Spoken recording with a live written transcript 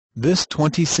This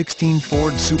 2016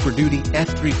 Ford Super Duty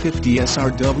F-350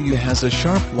 SRW has a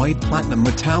sharp white platinum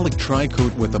metallic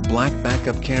tri-coat with a black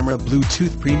backup camera,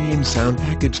 Bluetooth premium sound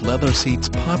package, leather seats.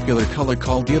 Popular color.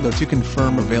 Call dealer to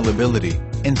confirm availability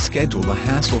and schedule a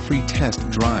hassle-free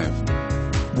test drive.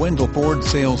 Wendle Ford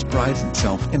Sales prides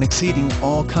itself in exceeding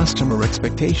all customer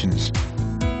expectations.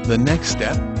 The next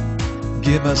step?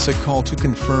 Give us a call to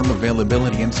confirm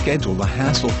availability and schedule a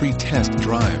hassle-free test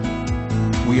drive.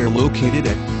 We are located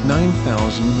at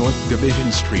 9000 North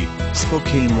Division Street,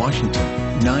 Spokane, Washington,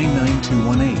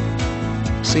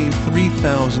 99218. Save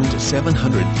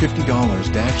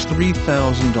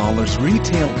 $3,750-$3,000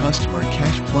 retail customer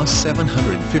cash plus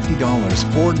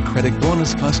 $750 Ford credit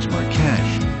bonus. Customer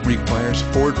cash requires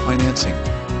Ford financing.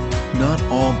 Not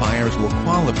all buyers will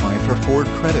qualify for Ford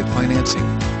credit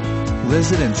financing.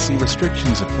 Residency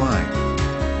restrictions apply.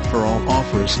 For all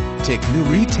offers, take new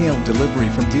retail delivery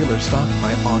from dealer stock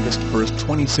by August 1,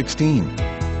 2016.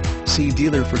 See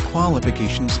dealer for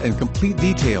qualifications and complete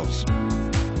details.